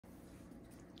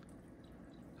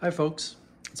Hi folks,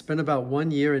 it's been about 1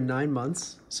 year and 9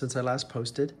 months since I last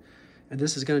posted, and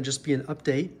this is going to just be an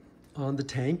update on the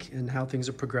tank and how things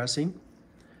are progressing.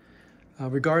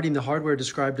 Regarding the hardware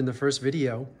described in the first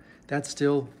video, that's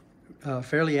still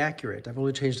fairly accurate. I've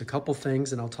only changed a couple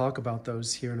things and I'll talk about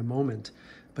those here in a moment.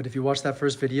 But if you watch that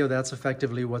first video, that's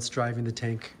effectively what's driving the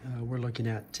tank we're looking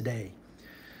at today.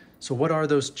 So what are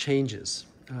those changes?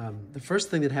 The first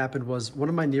thing that happened was one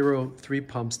of my Nero 3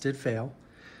 pumps did fail.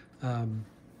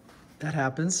 That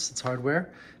happens, it's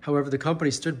hardware. However, the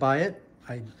company stood by it.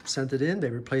 I sent it in,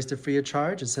 they replaced it free of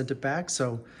charge and sent it back.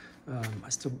 So I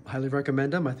still highly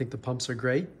recommend them. I think the pumps are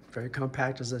great, very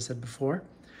compact, as I said before.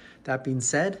 That being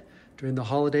said, during the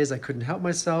holidays, I couldn't help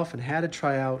myself and had to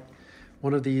try out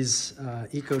one of these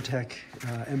Ecotech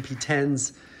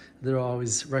MP10s. They're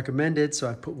always recommended, so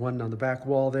I put one on the back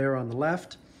wall there on the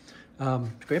left.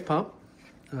 Great pump,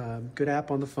 good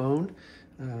app on the phone.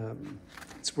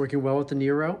 It's working well with the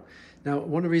Nero. Now,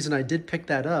 one of the reasons I did pick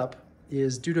that up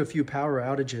is due to a few power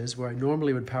outages where I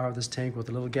normally would power this tank with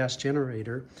a little gas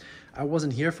generator. I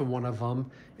wasn't here for one of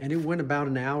them, and it went about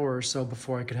an hour or so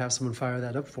before I could have someone fire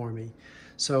that up for me.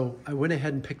 So I went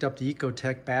ahead and picked up the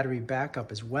Ecotech battery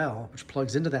backup as well, which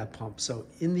plugs into that pump. So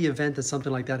in the event that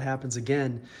something like that happens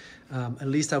again, at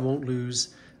least I won't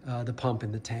lose the pump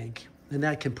in the tank. And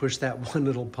that can push that one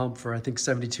little pump for, I think,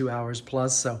 72 hours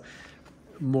plus. So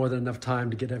more than enough time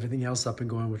to get everything else up and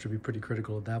going, which would be pretty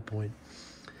critical at that point.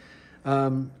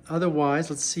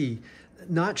 Otherwise, let's see,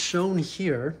 not shown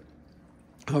here,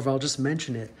 however, I'll just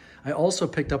mention it. I also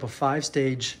picked up a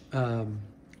 5-stage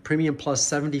Premium Plus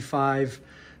 75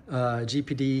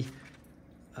 GPD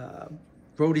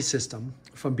roadie system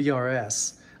from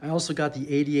BRS. I also got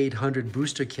the 8800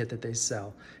 booster kit that they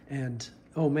sell. And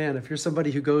oh man, if you're somebody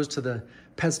who goes to the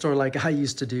pet store like I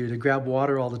used to do to grab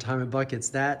water all the time in buckets,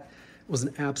 that was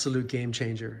an absolute game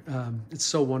changer. It's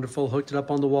so wonderful. Hooked it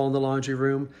up on the wall in the laundry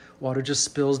room. Water just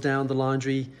spills down the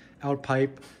laundry out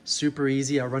pipe. Super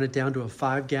easy. I run it down to a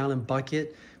 5-gallon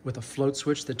bucket with a float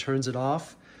switch that turns it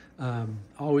off.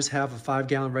 Always have a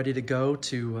 5-gallon ready to go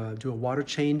to do a water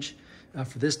change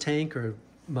for this tank or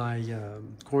my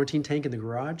quarantine tank in the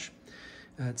garage.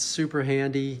 It's super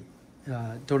handy.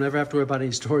 Don't ever have to worry about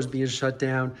any stores being shut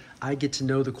down. I get to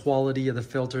know the quality of the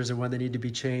filters and when they need to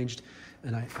be changed.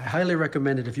 And I highly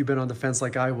recommend it if you've been on the fence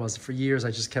like I was. For years,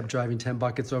 I just kept driving 10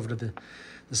 buckets over to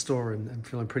the store, and I'm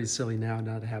feeling pretty silly now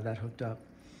to have that hooked up.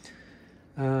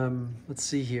 Let's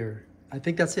see here. I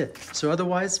think that's it. So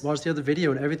otherwise, watch the other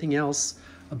video, and everything else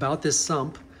about this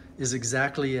sump is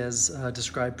exactly as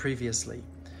described previously.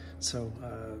 So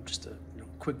just a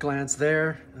quick glance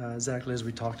there, exactly as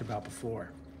we talked about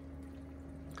before.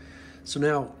 So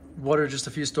now, what are just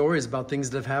a few stories about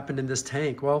things that have happened in this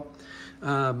tank? Well,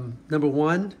 number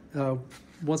one,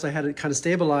 once I had it kind of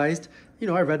stabilized,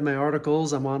 I read my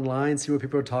articles, I'm online, see what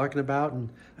people are talking about, and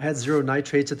I had 0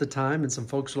 nitrates at the time, and some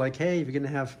folks were like, hey, if you're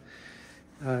gonna have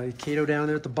Kato down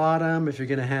there at the bottom, if you're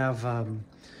gonna have,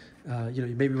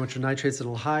 you maybe want your nitrates a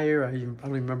little higher. I don't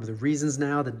even remember the reasons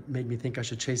now that made me think I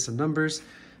should chase some numbers,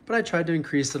 but I tried to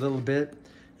increase it a little bit,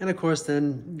 and of course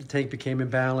then the tank became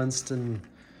imbalanced, and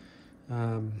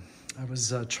I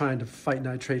was trying to fight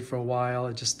nitrate for a while.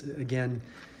 I just, again,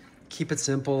 keep it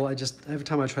simple. Every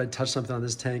time I try to touch something on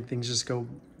this tank, things just go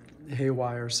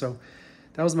haywire. So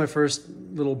that was my first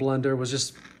little blunder, was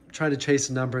just trying to chase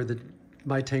a number that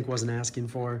my tank wasn't asking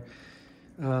for.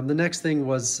 The next thing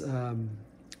was maybe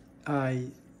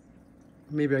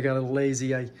I got a little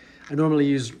lazy. I normally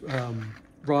use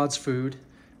Rod's Food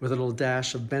with a little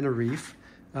dash of Reef.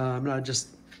 And I just,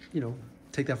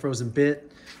 take that frozen bit,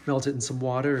 melt it in some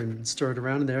water and stir it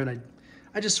around in there. And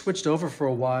I just switched over for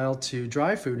a while to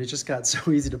dry food. It just got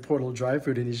so easy to pour a little dry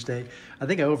food in each day. I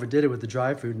think I overdid it with the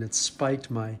dry food, and it spiked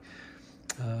my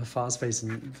phosphates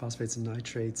and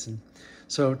nitrates. And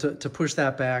so to push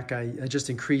that back, I just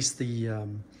increased the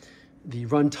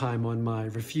run time on my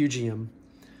refugium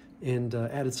and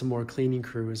added some more cleaning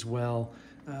crew as well.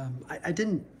 I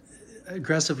didn't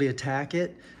aggressively attack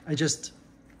it. I just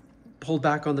pulled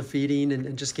back on the feeding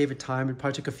and just gave it time. It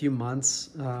probably took a few months.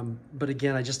 But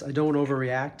again, I don't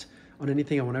overreact on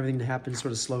anything. I want everything to happen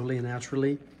sort of slowly and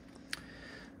naturally.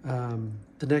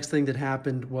 The next thing that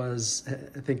happened was,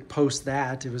 I think post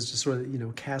that, it was just sort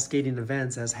of, cascading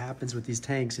events as happens with these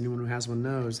tanks. Anyone who has one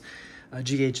knows.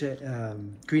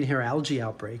 Green hair algae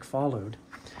outbreak followed.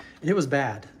 And it was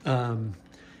bad.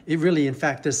 It really, in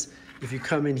fact, if you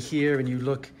come in here and you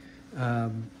look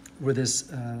where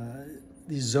these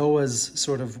zoas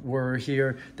sort of were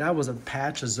here, that was a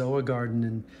patch of zoa garden,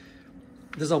 and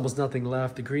there's almost nothing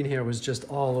left. The green hair was just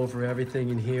all over everything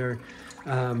in here.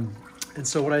 And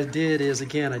so what I did is,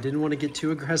 again, I didn't want to get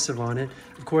too aggressive on it.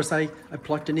 Of course, I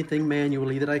plucked anything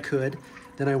manually that I could.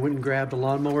 Then I went and grabbed a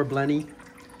lawnmower Blenny,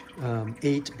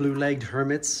 8 blue-legged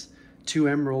hermits, 2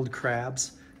 emerald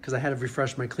crabs, because I had to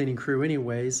refresh my cleaning crew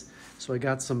anyways. So I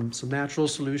got some natural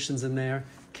solutions in there,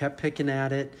 kept picking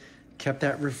at it, kept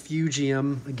that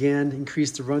refugium, again,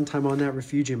 increased the runtime on that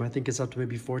refugium. I think it's up to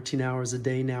maybe 14 hours a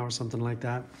day now or something like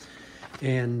that.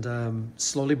 And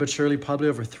slowly but surely, probably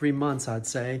over 3 months, I'd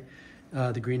say,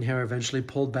 the green hair eventually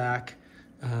pulled back,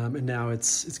 and now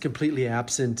it's completely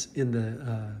absent in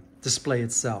the display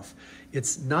itself.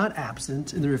 It's not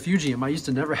absent in the refugium. I used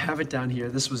to never have it down here.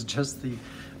 This was just the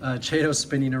Chaeto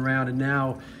spinning around, and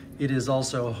now it is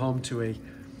also home to a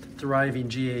thriving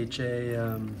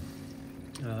GHA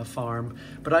farm.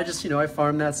 But I just, I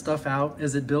farm that stuff out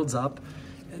as it builds up,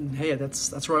 and hey,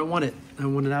 that's where I want it. I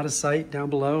want it out of sight down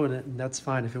below, and that's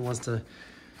fine. If it wants to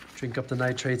drink up the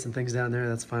nitrates and things down there,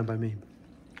 that's fine by me.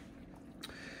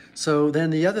 So then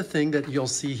the other thing that you'll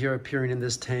see here appearing in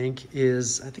this tank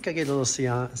is, I think I get a little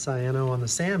cyano on the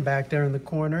sand back there in the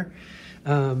corner.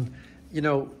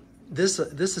 This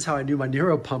is how I knew my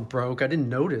Nero pump broke. I didn't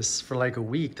notice for like a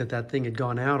week that thing had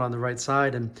gone out on the right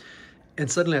side,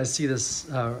 and suddenly I see this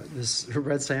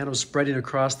red cyano spreading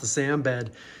across the sand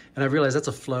bed, and I realized that's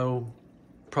a flow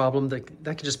problem that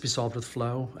can just be solved with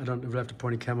flow. I don't have to pour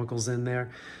any chemicals in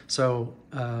there. So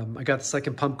I got the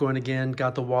second pump going again,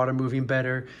 got the water moving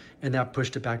better, and that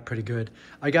pushed it back pretty good.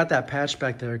 I got that patch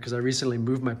back there because I recently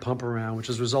moved my pump around, which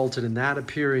has resulted in that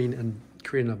appearing and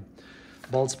creating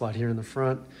a bald spot here in the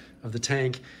front of the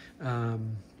tank.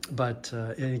 And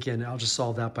again, I'll just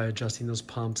solve that by adjusting those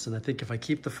pumps. And I think if I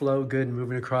keep the flow good and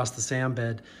moving across the sand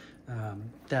bed,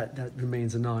 that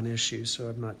remains a non-issue. So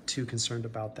I'm not too concerned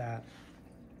about that.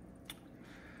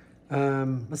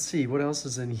 Let's see, what else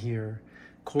is in here?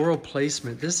 Coral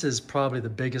placement. This is probably the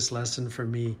biggest lesson for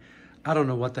me. I don't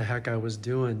know what the heck I was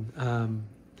doing.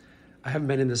 I haven't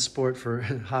been in this sport for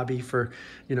hobby for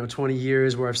 20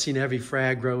 years, where I've seen every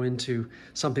frag grow into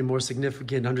something more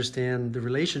significant, understand the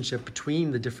relationship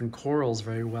between the different corals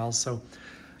very well. So,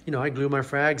 I glue my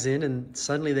frags in, and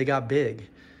suddenly they got big.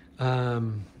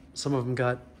 Some of them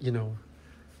got,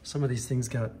 some of these things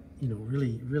got,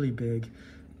 really, really big.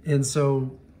 And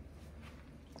so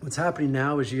what's happening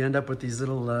now is you end up with these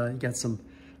little, you got some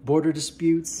border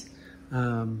disputes.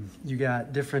 You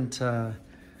got different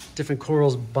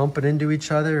corals bumping into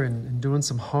each other and doing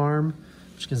some harm,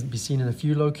 which can be seen in a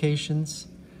few locations.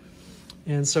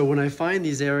 And so when I find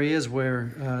these areas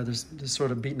where they're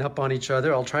sort of beating up on each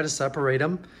other, I'll try to separate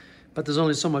them, but there's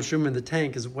only so much room in the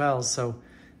tank as well, so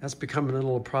that's becoming a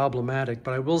little problematic.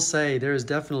 But I will say there is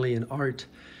definitely an art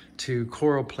to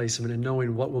coral placement and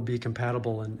knowing what will be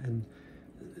compatible, and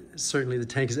certainly the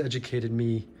tank has educated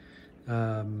me.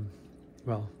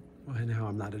 Well, now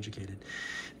I'm not educated.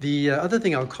 The other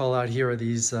thing I'll call out here are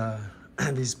these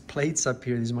these plates up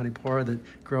here, these Manipora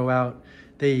that grow out.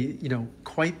 They,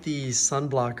 quite the sun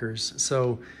blockers.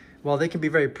 So while they can be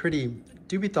very pretty,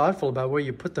 do be thoughtful about where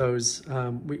you put those.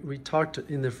 We talked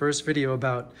in the first video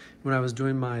about when I was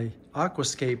doing my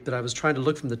aquascape that I was trying to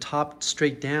look from the top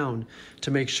straight down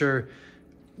to make sure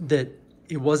that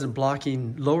it wasn't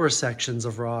blocking lower sections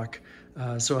of rock,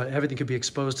 so everything could be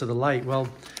exposed to the light. Well,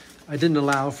 I didn't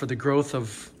allow for the growth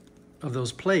of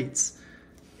those plates,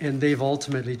 and they've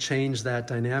ultimately changed that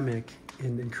dynamic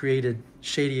and created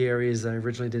shady areas I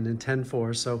originally didn't intend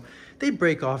for. So they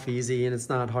break off easy, and it's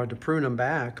not hard to prune them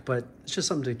back, but it's just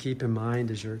something to keep in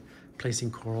mind as you're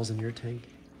placing corals in your tank.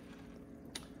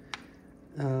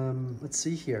 Let's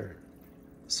see here.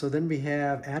 So then we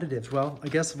have additives. Well, I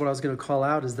guess what I was going to call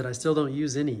out is that I still don't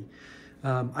use any.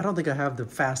 I don't think I have the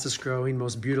fastest growing,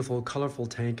 most beautiful, colorful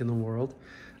tank in the world.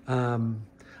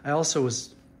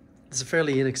 It's a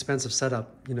fairly inexpensive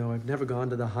setup. I've never gone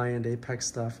to the high-end Apex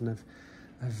stuff, and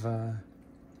I've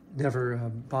never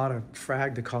bought a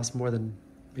frag that costs more than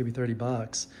maybe 30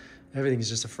 bucks. Everything's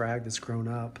just a frag that's grown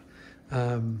up.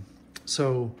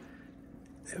 So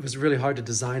it was really hard to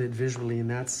design it visually in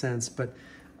that sense, but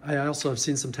I also have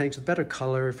seen some tanks with better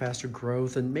color, faster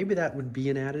growth, and maybe that would be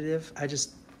an additive. I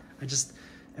just,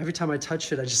 every time I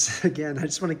touch it, I just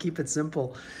want to keep it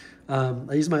simple.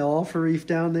 I use my all for Reef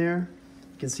down there.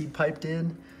 You can see piped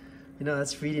in.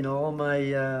 That's feeding all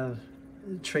my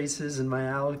traces and my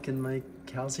alk and my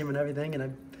calcium and everything,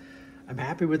 and I'm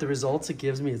happy with the results it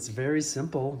gives me. It's very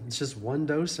simple. It's just one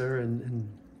doser, and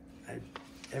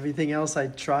everything else I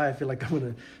try, I feel like I'm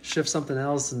going to shift something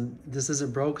else, and this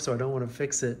isn't broke, so I don't want to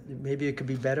fix it. Maybe it could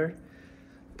be better,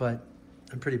 but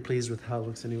I'm pretty pleased with how it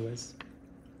looks anyways.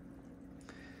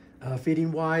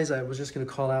 Feeding wise, I was just going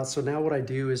to call out. So now what I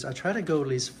do is I try to go at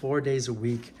least 4 days a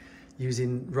week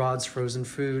using Rod's frozen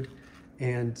food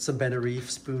and some Reef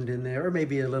spooned in there, or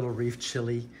maybe a little Reef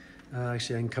chili.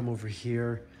 Actually, I can come over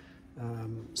here.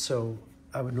 So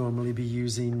I would normally be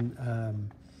using,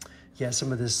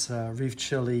 some of this Reef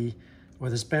chili or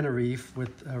this Reef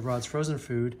with Rod's frozen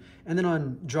food. And then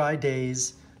on dry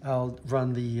days, I'll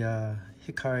run the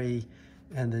Hikari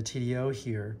and the TDO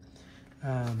here.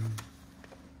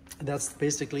 That's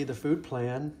basically the food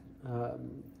plan.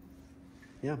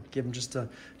 Give them just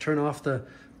turn off the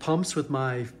pumps with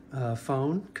my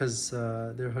phone because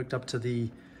they're hooked up to the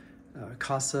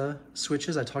CASA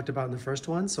switches I talked about in the first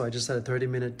one. So I just set a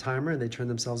 30-minute timer and they turn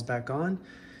themselves back on. And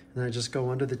then I just go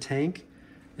under the tank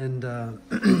and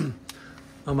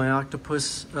on my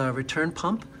octopus return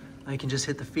pump, I can just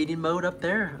hit the feeding mode up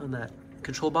there on that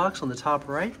control box on the top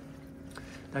right.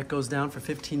 That goes down for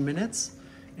 15 minutes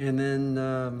and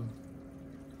then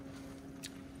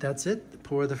that's it.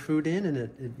 Pour the food in and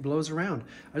it blows around.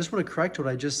 I just want to correct what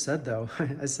I just said though.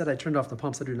 I said I turned off the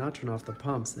pumps. I do not turn off the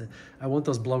pumps. I want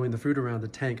those blowing the food around the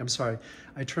tank. I'm sorry.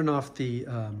 I turn off the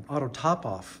auto top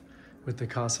off with the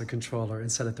CASA controller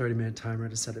and set a 30-minute timer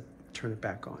to turn it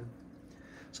back on.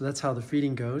 So that's how the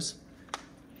feeding goes.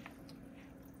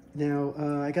 Now,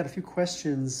 I got a few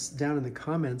questions down in the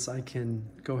comments I can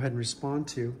go ahead and respond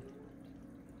to.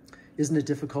 Isn't it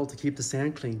difficult to keep the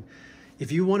sand clean?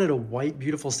 If you wanted a white,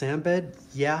 beautiful sand bed,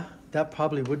 yeah, that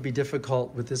probably would be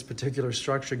difficult with this particular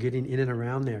structure getting in and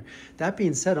around there. That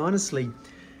being said, honestly,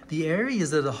 the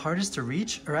areas that are the hardest to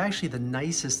reach are actually the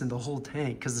nicest in the whole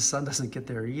tank because the sun doesn't get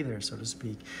there either, so to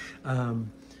speak.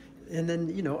 And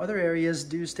then, other areas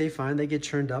do stay fine. They get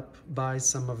churned up by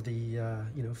some of the,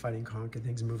 fighting conch and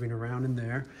things moving around in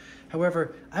there.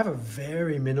 However, I have a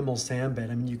very minimal sand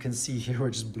bed. I mean, you can see here where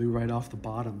it just blew right off the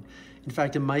bottom. In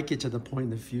fact, it might get to the point in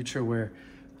the future where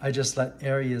I just let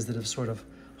areas that have sort of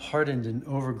hardened and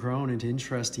overgrown into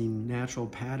interesting natural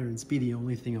patterns be the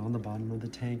only thing on the bottom of the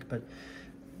tank. But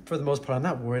for the most part, I'm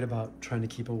not worried about trying to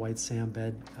keep a white sand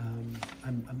bed.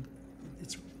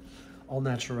 It's all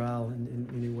natural in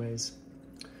many ways.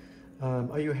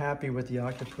 Are you happy with the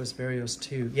Octopus Varios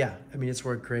 2? Yeah, I mean, it's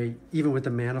worked great. Even with the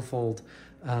manifold,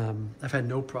 I've had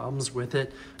no problems with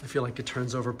it. I feel like it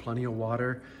turns over plenty of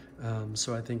water.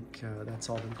 So I think that's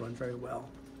all been going very well.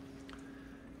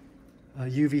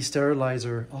 UV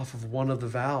sterilizer off of one of the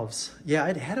valves. Yeah,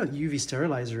 I had a UV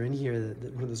sterilizer in here,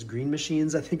 one of those green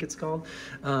machines, I think it's called.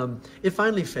 It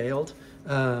finally failed,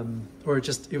 or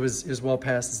it was well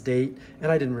past its date,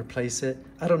 and I didn't replace it.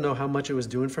 I don't know how much it was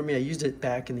doing for me. I used it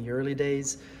back in the early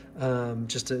days,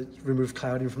 just to remove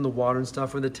clouding from the water and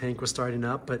stuff when the tank was starting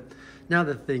up. But now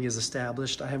that the thing is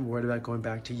established, I haven't worried about going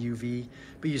back to UV.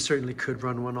 But you certainly could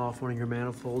run one off one of your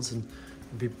manifolds, and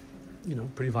it'd be,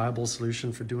 pretty viable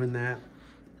solution for doing that.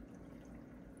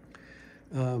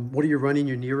 What are you running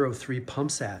your Nero 3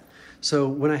 pumps at? So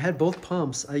when I had both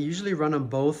pumps, I usually run them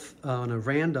both on a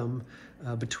random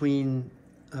between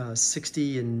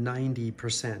 60 and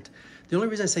 90%. The only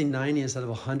reason I say 90 instead of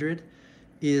 100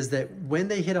 is that when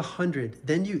they hit 100,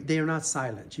 then they are not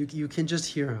silent. You can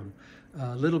just hear them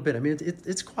a little bit. I mean,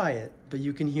 it's quiet, but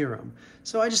you can hear them.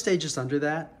 So I just stay just under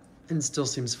that, and it still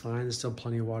seems fine. There's still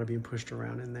plenty of water being pushed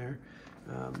around in there.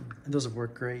 And those have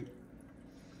worked great.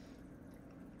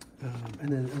 And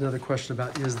then another question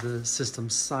about, is the system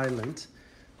silent?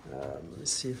 Let me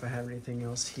see if I have anything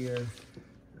else here.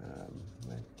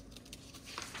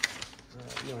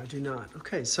 No, I do not.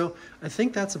 Okay, so I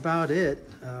think that's about it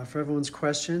for everyone's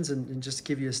questions, and just to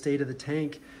give you a state of the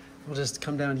tank. I'll just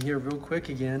come down here real quick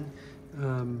again.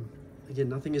 Again,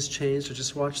 nothing has changed, so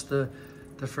just watch the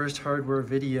first hardware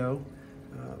video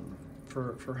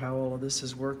for how all of this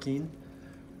is working.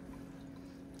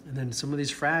 And then some of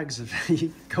these frags, if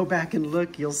you go back and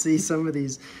look, you'll see some of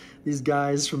these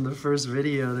guys from the first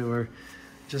video that were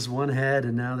just one head,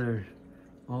 and now they're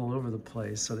all over the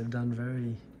place. So they've done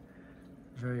very,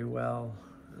 very well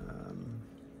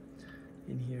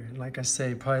in here. And like I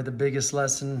say, probably the biggest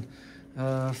lesson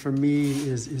for me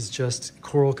is just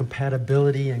coral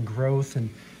compatibility and growth, and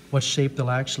what shape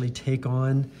they'll actually take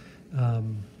on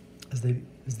as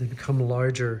they become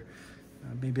larger.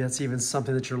 Maybe that's even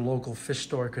something that your local fish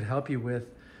store could help you with.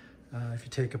 If you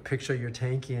take a picture of your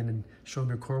tank in and show them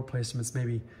your coral placements,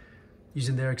 maybe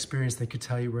using their experience, they could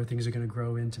tell you where things are going to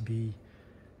grow into be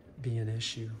an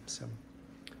issue. So,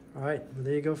 all right, well,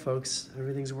 there you go, folks.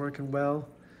 Everything's working well.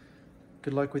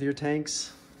 Good luck with your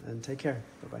tanks, and take care.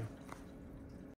 Bye-bye.